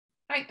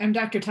Hi, I'm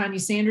Dr. Tanya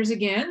Sanders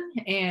again,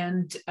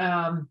 and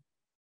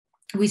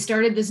we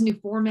started this new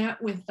format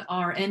with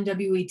our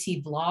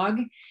NWET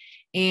vlog,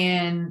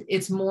 and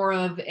it's more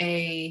of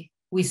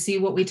we see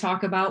what we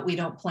talk about, we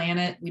don't plan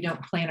it, we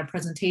don't plan a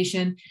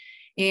presentation,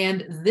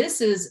 and this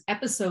is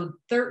episode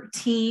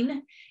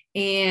 13,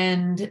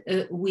 and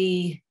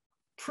we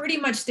pretty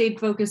much stayed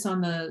focused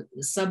on the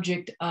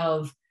subject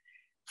of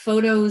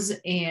photos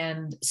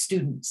and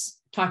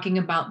students, talking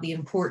about the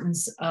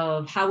importance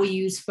of how we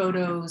use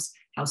photos,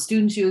 how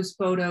students use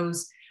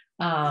photos,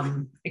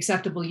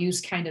 acceptable use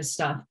kind of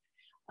stuff.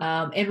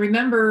 And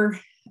remember,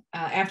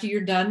 after you're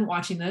done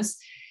watching this,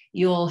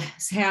 you'll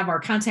have our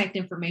contact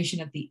information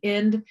at the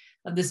end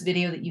of this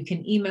video that you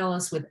can email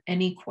us with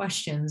any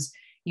questions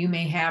you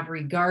may have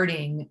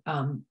regarding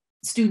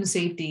student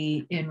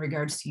safety in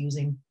regards to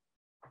using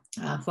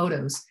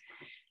photos.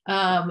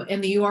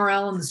 And the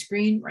URL on the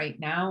screen right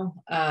now,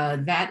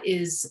 that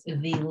is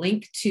the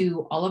link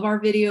to all of our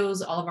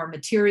videos, all of our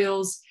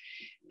materials.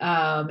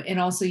 And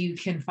also you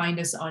can find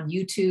us on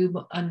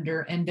YouTube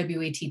under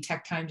NWAT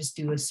Tech Time, just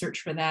do a search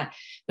for that.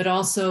 But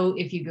also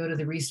if you go to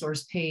the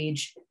resource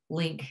page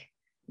link,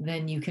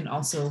 then you can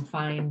also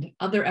find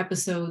other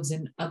episodes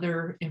and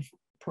other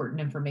important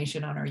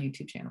information on our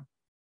YouTube channel.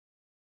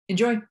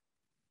 Enjoy.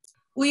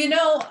 Well, you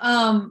know,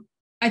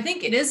 I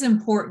think it is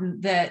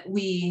important that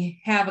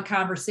we have a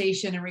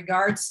conversation in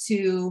regards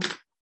to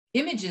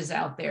images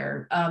out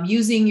there,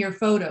 using your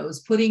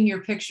photos, putting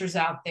your pictures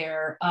out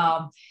there.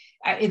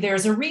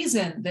 There's a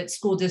reason that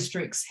school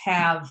districts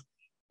have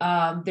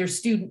their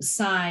students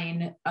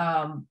sign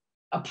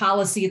a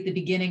policy at the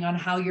beginning on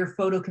how your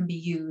photo can be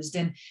used.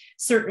 And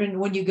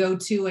when you go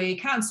to a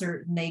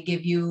concert and they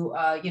give you,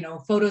 you know,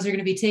 photos are going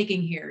to be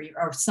taken here,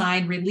 or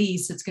signed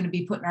release, it's going to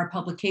be put in our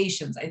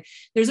publications.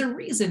 There's a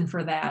reason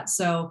for that.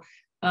 So,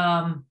 you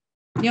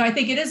know, I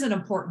think it is an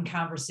important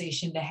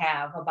conversation to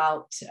have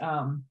about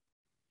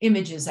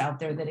images out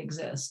there that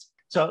exist.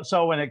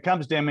 So when it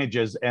comes to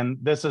images, and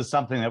this is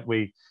something that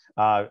we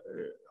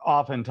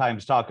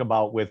oftentimes talk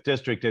about with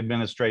district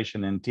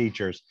administration and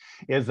teachers,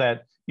 is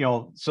that, you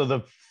know, so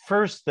the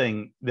first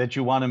thing that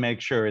you want to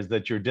make sure is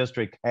that your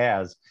district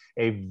has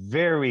a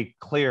very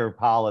clear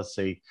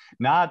policy,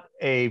 not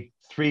a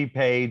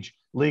 3-page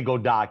legal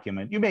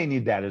document. You may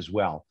need that as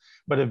well,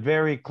 but a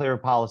very clear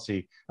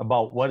policy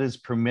about what is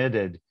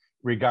permitted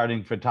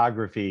regarding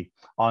photography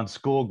on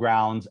school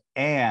grounds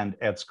and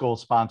at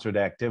school-sponsored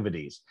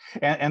activities.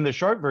 And the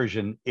short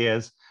version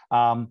is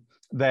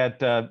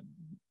that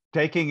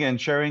taking and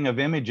sharing of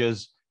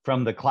images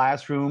from the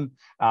classroom,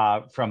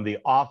 from the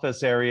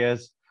office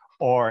areas,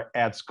 or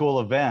at school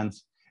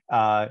events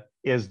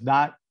is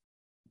not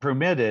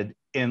permitted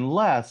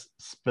unless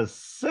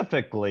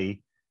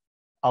specifically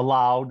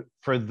allowed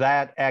for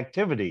that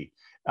activity.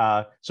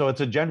 So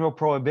it's a general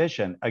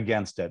prohibition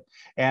against it.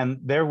 And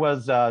there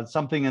was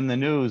something in the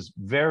news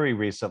very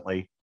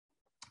recently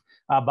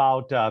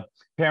about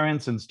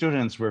parents and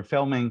students were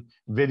filming,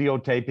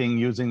 videotaping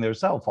using their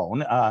cell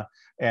phone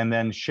and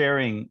then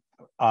sharing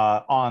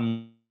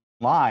online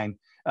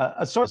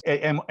a source.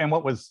 And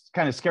what was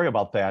kind of scary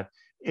about that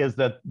is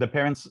that the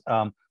parents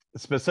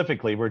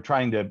specifically were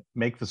trying to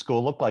make the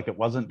school look like it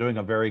wasn't doing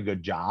a very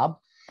good job.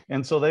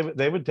 And so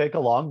they would take a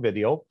long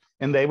video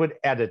and they would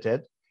edit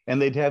it,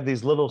 and they'd have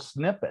these little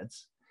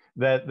snippets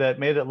that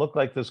made it look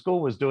like the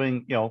school was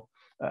doing, you know,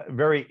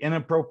 very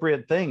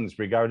inappropriate things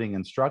regarding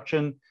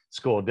instruction,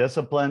 school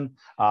discipline,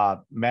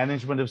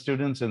 management of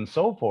students, and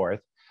so forth.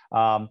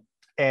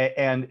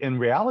 And in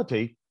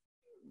reality,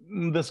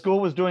 the school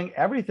was doing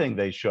everything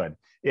they should.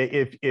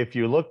 If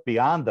you look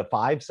beyond the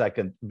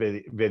 5-second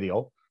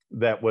video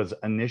that was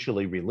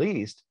initially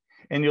released,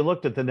 and you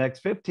looked at the next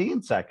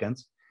 15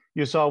 seconds,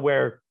 you saw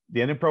where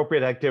the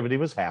inappropriate activity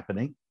was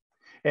happening.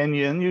 And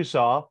then you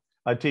saw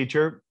a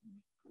teacher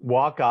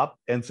walk up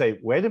and say,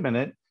 wait a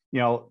minute, you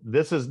know,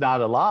 this is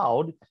not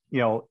allowed, you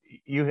know,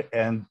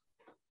 and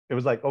it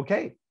was like,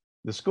 okay,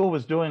 the school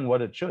was doing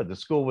what it should. The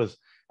school was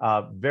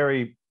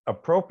very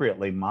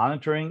appropriately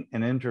monitoring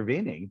and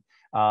intervening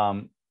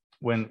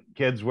when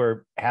kids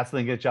were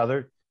hassling each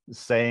other,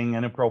 saying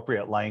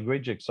inappropriate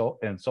language,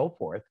 and so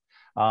forth.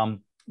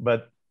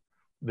 But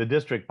the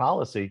district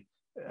policy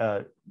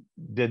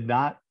did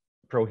not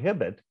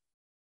prohibit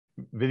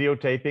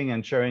videotaping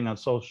and sharing on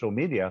social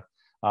media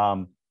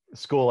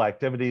school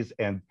activities,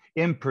 and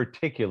in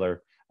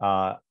particular,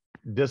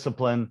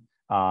 discipline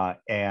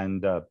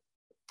and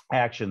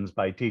actions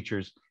by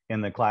teachers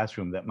in the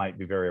classroom that might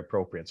be very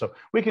appropriate. So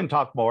we can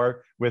talk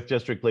more with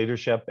district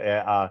leadership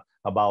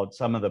about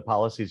some of the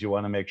policies you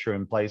want to make sure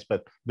in place,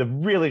 but the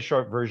really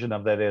short version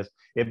of that is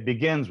it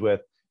begins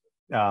with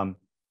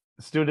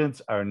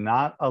students are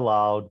not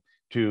allowed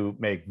to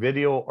make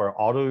video or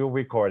audio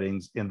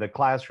recordings in the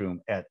classroom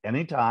at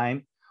any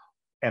time,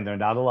 and they're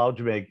not allowed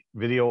to make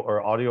video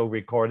or audio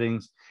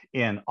recordings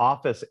in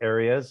office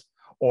areas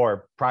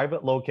or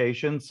private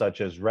locations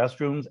such as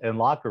restrooms and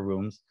locker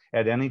rooms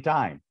at any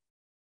time,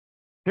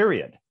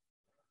 period.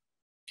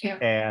 Yeah.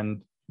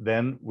 And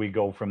then we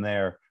go from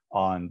there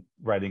on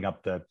writing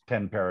up the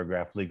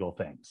 10-paragraph legal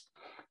things.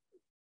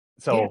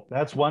 So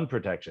that's one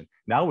protection.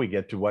 Now we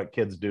get to what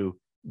kids do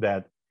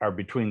that are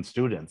between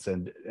students.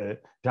 And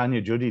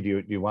Tanya, Judy,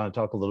 do you want to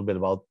talk a little bit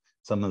about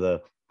some of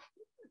the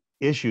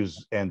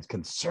issues and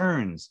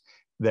concerns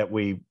that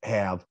we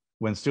have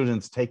when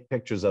students take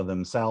pictures of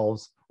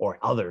themselves or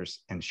others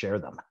and share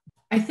them?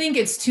 I think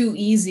it's too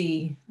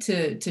easy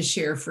to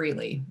share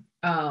freely.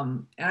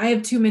 And I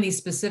have too many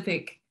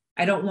specific,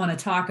 I don't want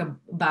to talk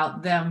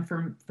about them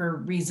for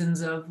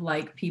reasons of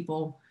like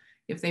people,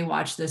 if they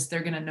watch this,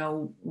 they're going to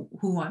know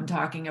who I'm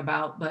talking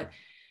about. But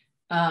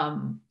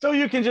so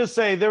you can just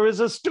say, there is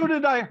a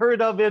student I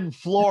heard of in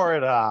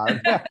Florida.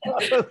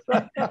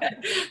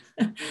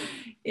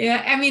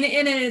 Yeah, I mean,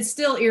 and it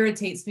still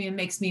irritates me and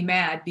makes me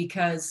mad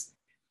because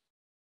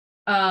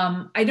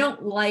I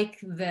don't like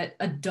that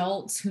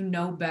adults who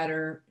know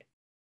better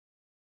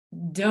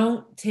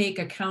don't take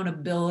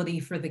accountability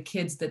for the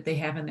kids that they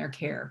have in their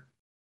care.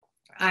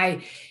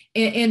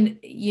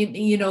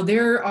 You know,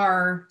 there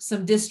are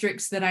some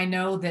districts that I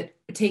know that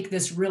take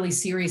this really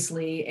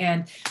seriously,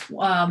 and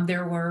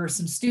there were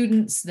some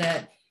students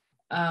that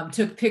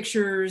took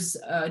pictures.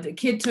 The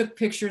kid took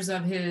pictures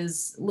of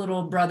his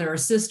little brother or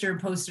sister and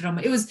posted them.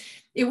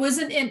 It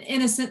wasn't an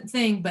innocent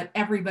thing, but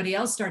everybody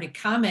else started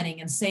commenting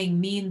and saying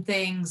mean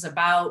things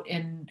about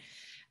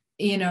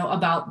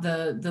about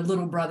the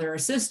little brother or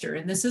sister.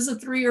 And this is a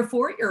 3 or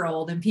 4 year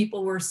old, and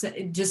people were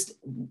just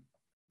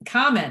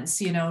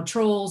comments,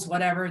 trolls,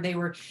 whatever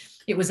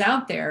it was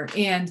out there.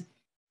 And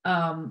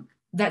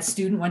that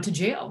student went to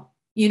jail,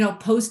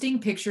 posting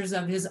pictures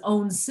of his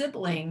own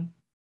sibling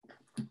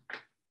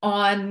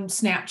on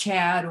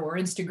Snapchat or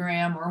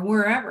Instagram or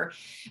wherever,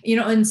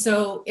 and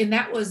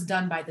that was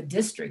done by the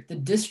district. The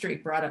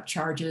district brought up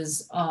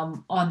charges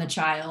on the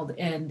child,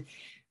 and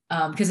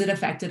because it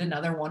affected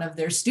another one of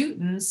their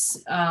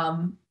students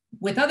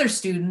with other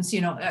students,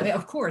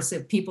 of course,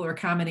 if people are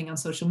commenting on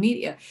social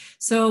media.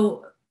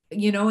 So,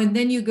 and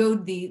then you go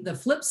the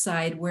flip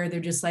side where they're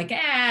just like,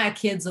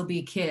 kids will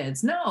be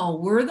kids. No,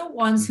 we're the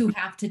ones who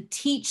have to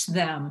teach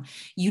them.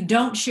 You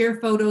don't share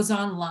photos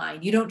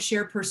online. You don't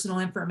share personal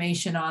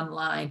information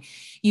online.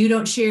 You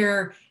don't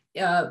share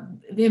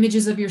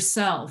images of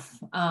yourself.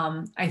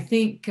 I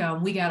think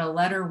we got a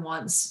letter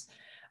once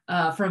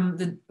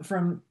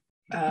from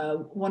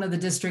one of the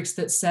districts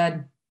that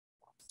said,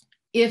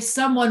 if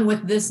someone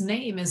with this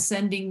name is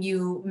sending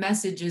you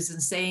messages and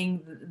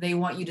saying they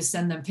want you to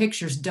send them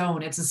pictures,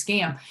 don't. It's a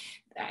scam.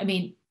 I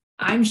mean,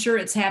 I'm sure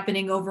it's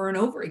happening over and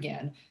over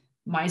again.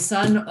 My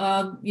son,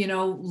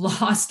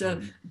 lost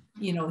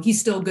he's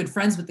still good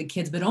friends with the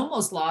kids, but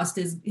almost lost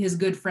his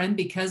good friend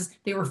because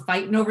they were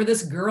fighting over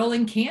this girl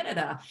in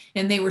Canada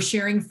and they were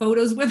sharing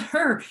photos with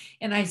her.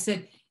 And I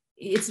said,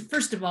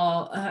 first of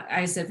all,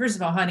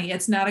 honey,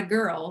 it's not a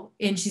girl,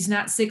 and she's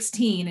not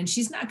 16, and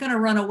she's not going to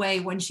run away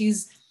when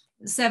she's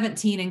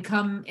 17 and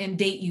come and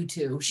date you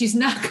two. She's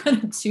not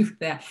going to do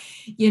that.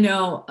 We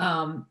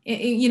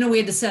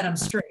had to set them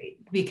straight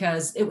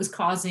because it was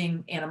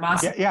causing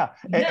animosity. Yeah.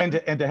 And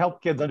to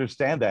help kids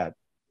understand that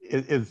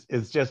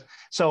is just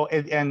so,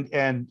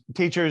 and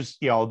teachers,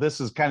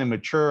 this is kind of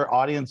mature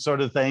audience sort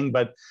of thing,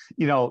 but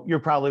you're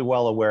probably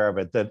well aware of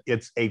it, that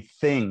it's a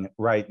thing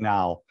right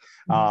now.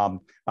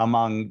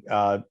 Among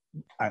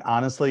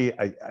honestly,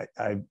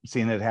 I've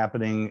seen it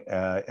happening.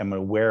 I'm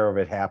aware of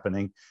it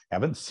happening.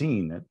 Haven't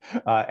seen it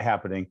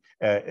happening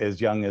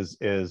as young as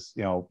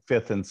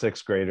 5th and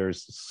 6th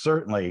graders,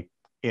 certainly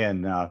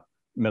in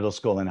middle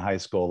school and high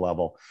school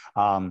level.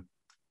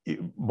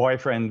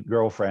 Boyfriend,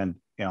 girlfriend,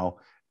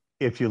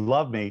 if you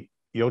love me,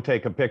 you'll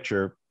take a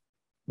picture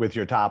with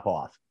your top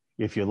off.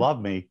 If you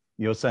love me,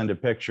 you'll send a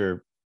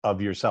picture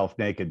of yourself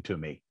naked to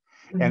me.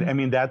 Mm-hmm. And I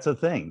mean, that's a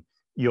thing.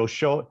 You'll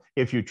show,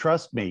 if you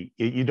trust me,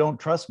 you don't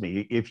trust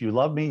me. If you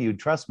love me, you'd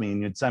trust me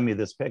and you'd send me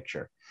this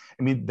picture.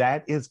 I mean,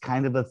 that is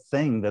kind of a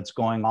thing that's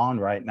going on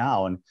right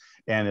now.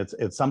 And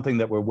it's something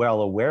that we're well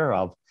aware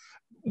of.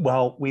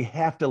 Well, we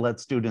have to let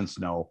students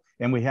know,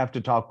 and we have to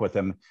talk with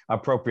them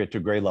appropriate to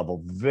grade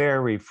level,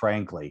 very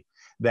frankly,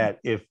 that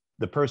if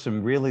the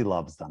person really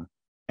loves them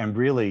and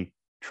really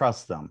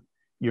trusts them,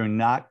 you're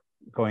not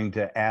going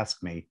to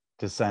ask me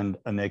to send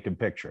a naked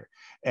picture.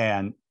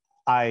 And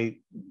I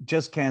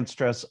just can't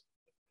stress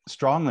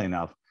strongly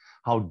enough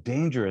how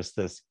dangerous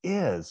this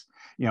is.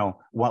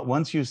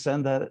 Once you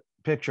send that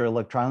picture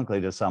electronically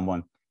to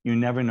someone, you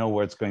never know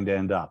where it's going to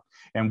end up.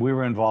 And we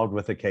were involved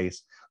with a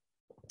case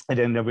at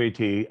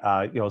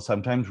NWOET.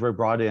 Sometimes we're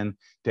brought in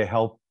to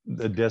help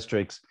the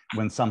districts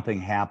when something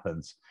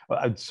happens.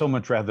 I'd so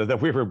much rather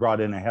that we were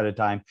brought in ahead of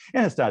time.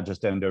 And it's not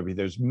just NWOET.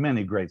 There's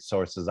many great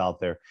sources out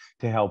there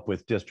to help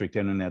with district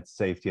internet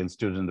safety and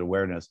student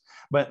awareness.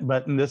 But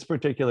in this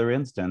particular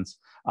instance,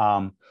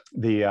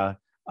 the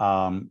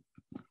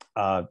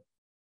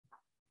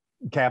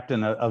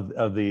captain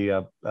of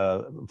the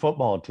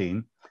football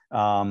team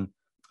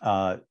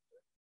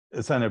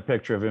sent a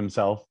picture of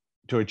himself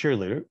to a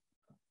cheerleader,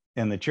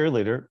 and the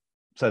cheerleader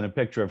sent a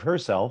picture of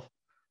herself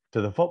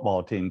to the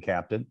football team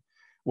captain.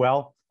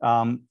 Well,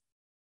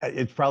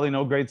 it's probably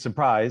no great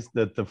surprise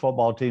that the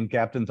football team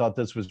captain thought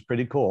this was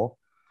pretty cool,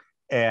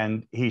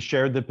 and he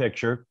shared the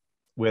picture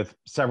with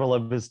several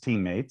of his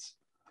teammates.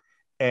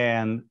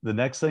 And the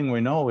next thing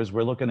we know is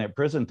we're looking at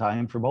prison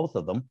time for both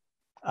of them,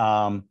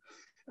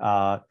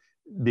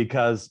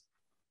 because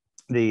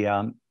they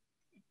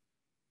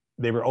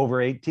were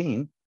over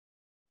 18,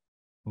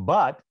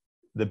 but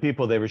the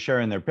people they were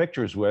sharing their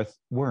pictures with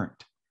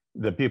weren't.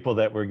 The people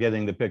that were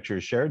getting the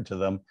pictures shared to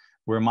them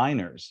were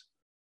minors,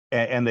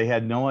 and they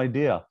had no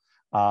idea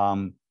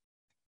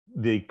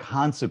the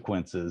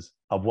consequences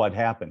of what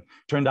happened.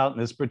 Turned out in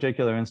this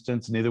particular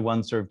instance, neither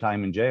one served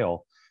time in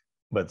jail,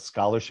 but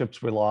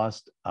scholarships were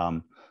lost,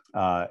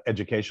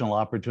 educational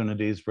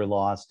opportunities were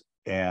lost,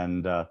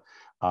 and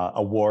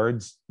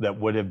awards that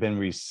would have been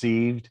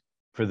received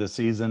for the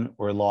season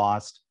were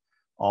lost,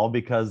 all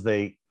because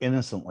they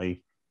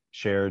innocently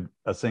shared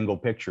a single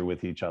picture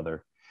with each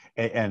other.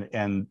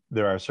 And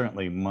there are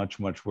certainly much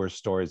worse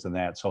stories than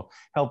that. So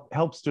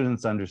help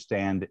students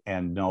understand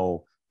and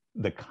know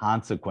the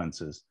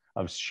consequences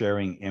of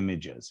sharing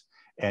images.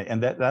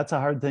 And that's a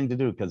hard thing to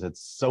do, because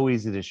it's so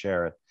easy to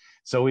share it.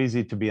 So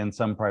easy to be in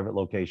some private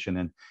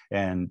location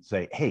and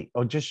say, hey,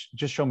 oh, just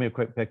show me a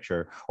quick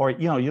picture. Or,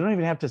 you don't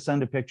even have to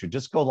send a picture,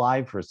 just go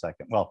live for a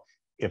second. Well,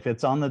 if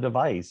it's on the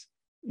device,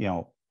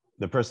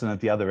 the person at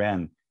the other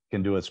end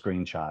can do a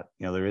screenshot.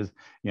 There is,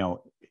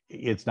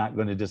 it's not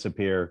going to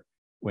disappear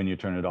when you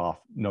turn it off,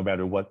 no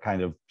matter what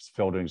kind of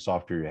filtering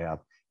software you have.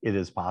 It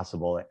is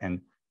possible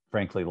and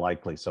frankly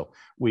likely. So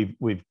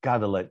we've got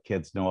to let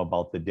kids know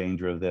about the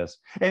danger of this.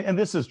 And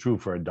this is true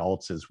for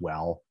adults as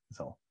well.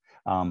 So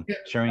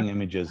sharing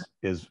images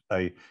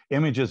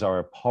images are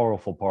a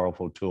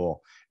powerful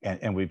tool,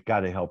 and we've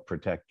got to help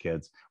protect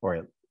kids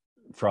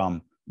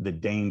from the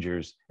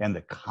dangers and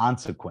the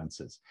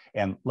consequences,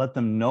 and let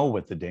them know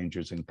what the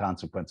dangers and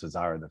consequences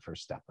are. The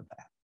first step of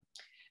that.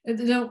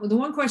 The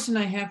one question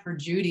I have for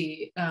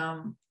Judy,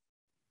 going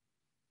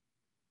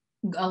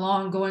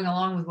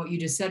along with what you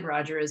just said,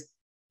 Roger, is,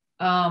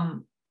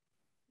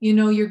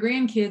 your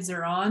grandkids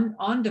are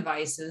on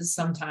devices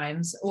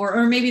sometimes,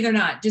 or maybe they're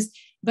not.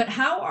 But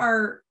how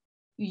are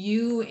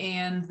you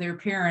and their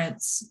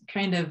parents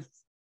kind of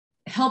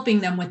helping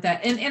them with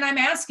that? And I'm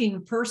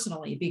asking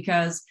personally,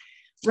 because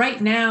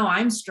right now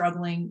I'm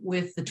struggling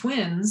with the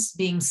twins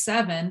being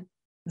 7.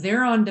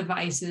 They're on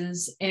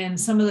devices, and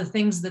some of the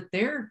things that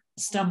they're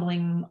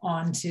stumbling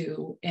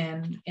onto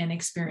and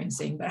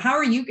experiencing. But how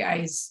are you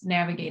guys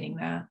navigating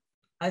that?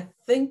 I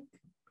think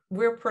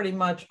we're pretty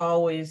much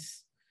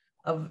always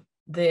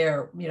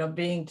there,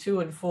 being 2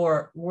 and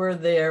 4, we're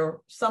there.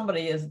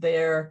 Somebody is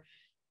there,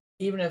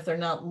 even if they're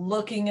not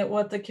looking at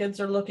what the kids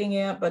are looking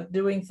at, but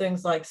doing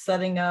things like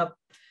setting up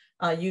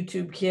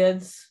YouTube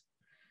Kids.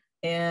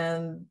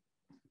 And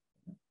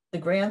the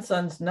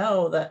grandsons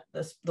know that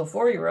the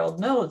 4-year-old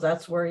knows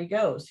that's where he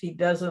goes. He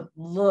doesn't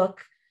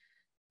look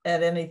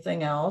at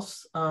anything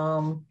else.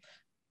 Or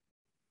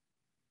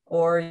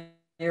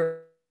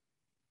you're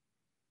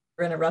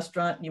in a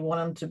restaurant and you want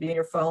them to be on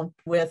your phone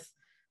with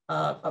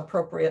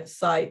appropriate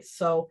sites.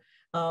 So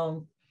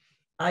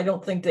I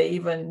don't think they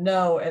even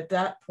know at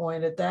that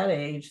point, at that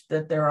age,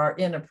 that there are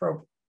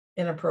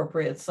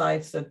inappropriate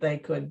sites that they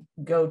could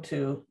go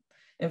to.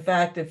 In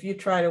fact, if you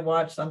try to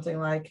watch something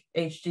like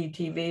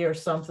HGTV or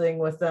something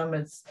with them,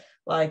 it's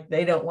like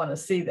they don't want to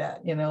see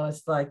that.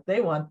 It's like they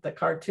want the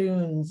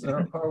cartoons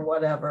or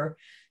whatever.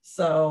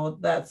 So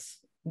that's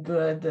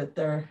good that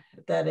they're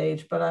at that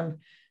age. But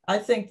I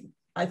think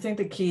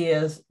the key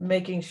is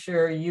making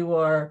sure you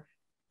are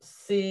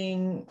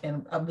seeing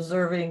and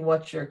observing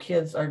what your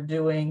kids are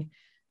doing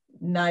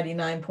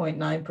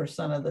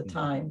 99.9% of the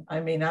time. I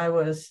mean, I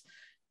was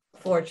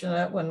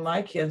fortunate when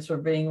my kids were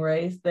being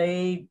raised.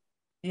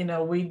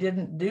 We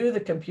didn't do the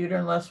computer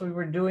unless we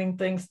were doing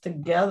things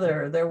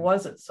together. There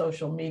wasn't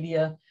social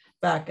media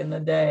back in the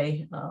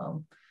day.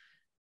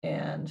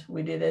 And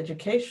we did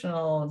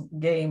educational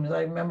games.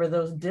 I remember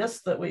those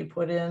discs that we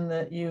put in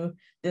that you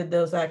did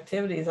those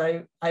activities.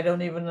 I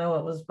don't even know,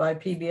 it was by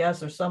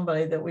PBS or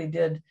somebody that we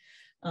did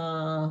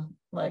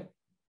like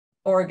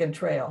Oregon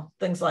Trail,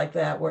 things like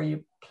that, where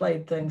you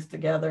played things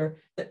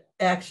together.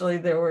 Actually,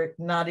 there were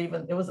not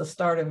even, it was the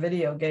start of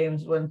video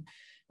games when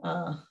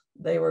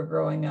they were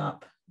growing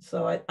up.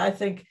 So I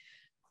think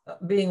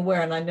being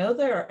aware, and I know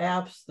there are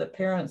apps that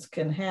parents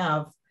can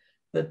have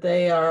that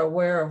they are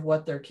aware of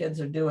what their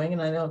kids are doing.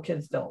 And I know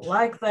kids don't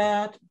like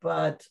that,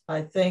 but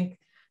I think,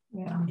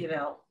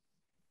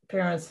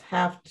 parents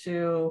have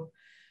to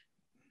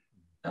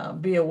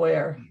be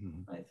aware,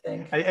 I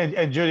think.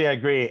 And Judy, I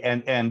agree.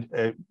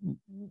 And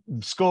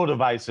school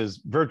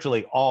devices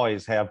virtually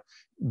always have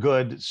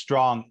good,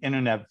 strong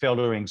internet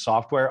filtering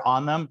software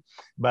on them.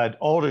 But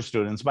older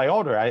students, by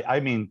older, I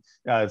mean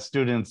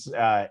students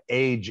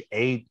age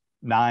 8,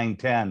 9,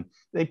 10,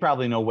 they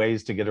probably know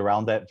ways to get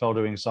around that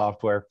filtering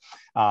software.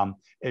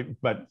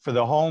 But for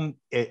the home,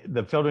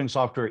 the filtering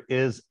software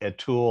is a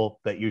tool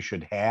that you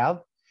should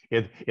have.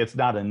 It's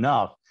not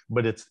enough,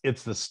 but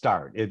it's the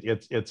start.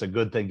 It's a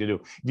good thing to do.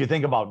 If you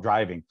think about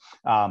driving,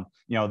 the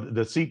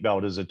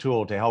seatbelt is a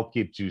tool to help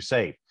keep you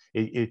safe.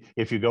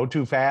 If you go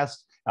too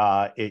fast,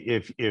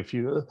 if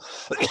you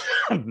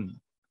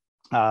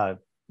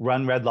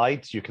run red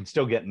lights, you can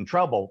still get in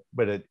trouble,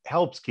 but it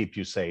helps keep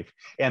you safe.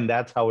 And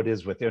that's how it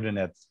is with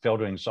internet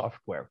filtering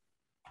software.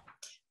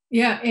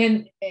 Yeah,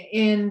 and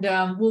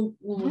we'll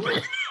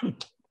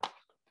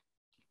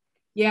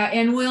yeah,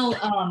 and we'll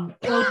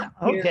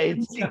okay,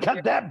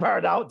 cut that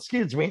part out.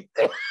 Excuse me.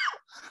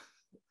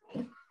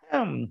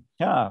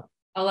 Yeah.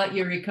 I'll let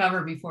you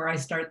recover before I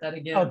start that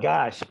again. Oh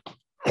gosh,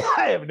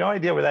 I have no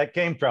idea where that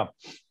came from.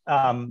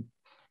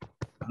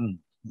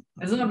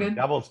 It's all good.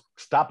 Devil's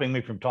stopping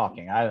me from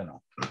talking. I don't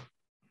know.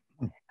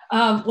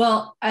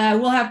 Well,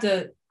 we'll have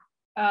to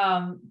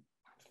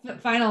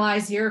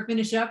finalize here,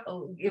 finish up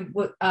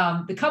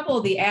the couple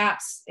of the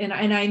apps, and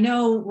I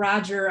know,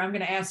 Roger, I'm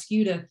going to ask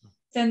you to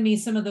send me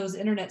some of those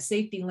internet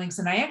safety links.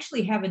 And I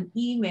actually have an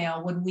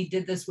email when we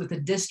did this with a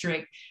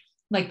district,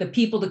 like the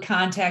people to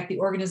contact, the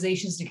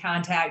organizations to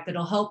contact,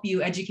 that'll help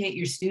you educate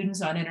your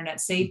students on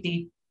internet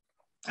safety.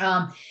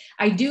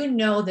 I do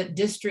know that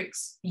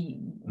districts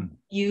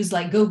use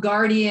like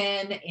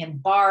GoGuardian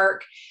and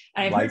Bark.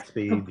 And I've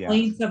heard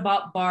complaints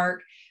about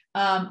Bark.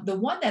 The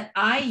one that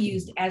I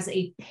used as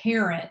a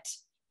parent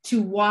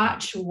to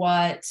watch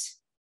what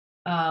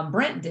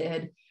Brent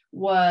did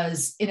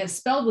was, and it's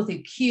spelled with a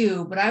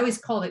Q, but I always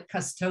called it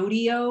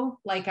Custodio,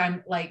 like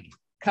I'm like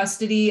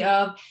custody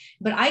of,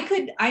 but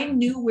I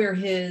knew where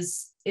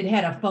it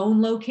had a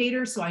phone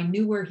locator, so I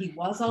knew where he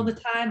was all the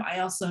time. I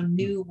also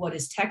knew what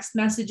his text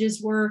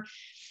messages were.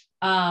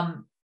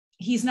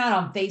 He's not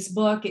on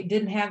Facebook. It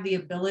didn't have the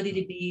ability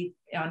to be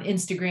on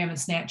Instagram and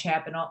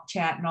Snapchat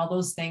and all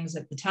those things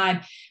at the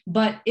time,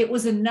 but it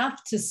was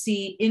enough to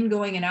see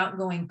ingoing and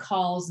outgoing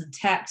calls and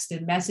text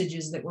and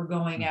messages that were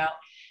going out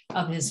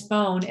of his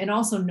phone, and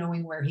also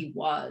knowing where he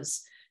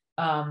was.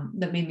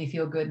 That made me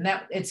feel good. And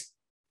that it's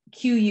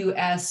Custodio.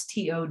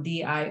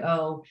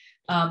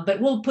 But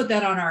we'll put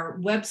that on our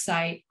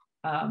website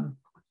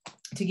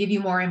to give you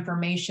more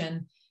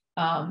information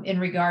in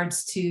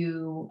regards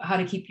to how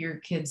to keep your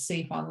kids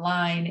safe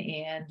online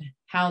and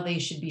how they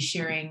should be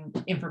sharing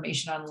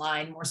information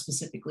online, more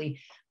specifically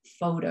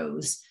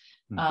photos.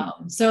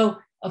 So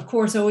of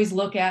course, always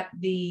look at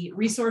the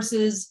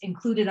resources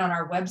included on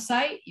our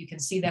website. You can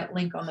see that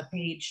link on the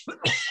page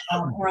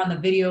or on the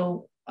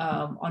video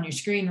on your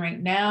screen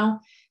right now.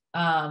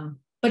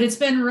 But it's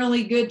been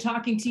really good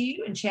talking to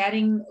you and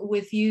chatting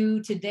with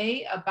you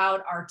today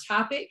about our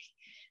topics.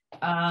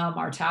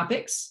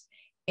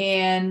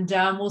 And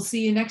we'll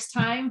see you next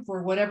time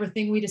for whatever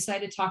thing we decide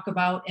to talk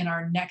about in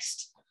our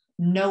next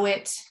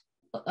NWOET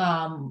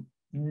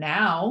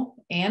now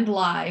and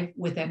live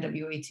with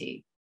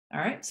NWOET. All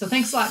right. So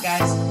thanks a lot,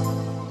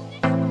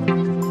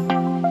 guys.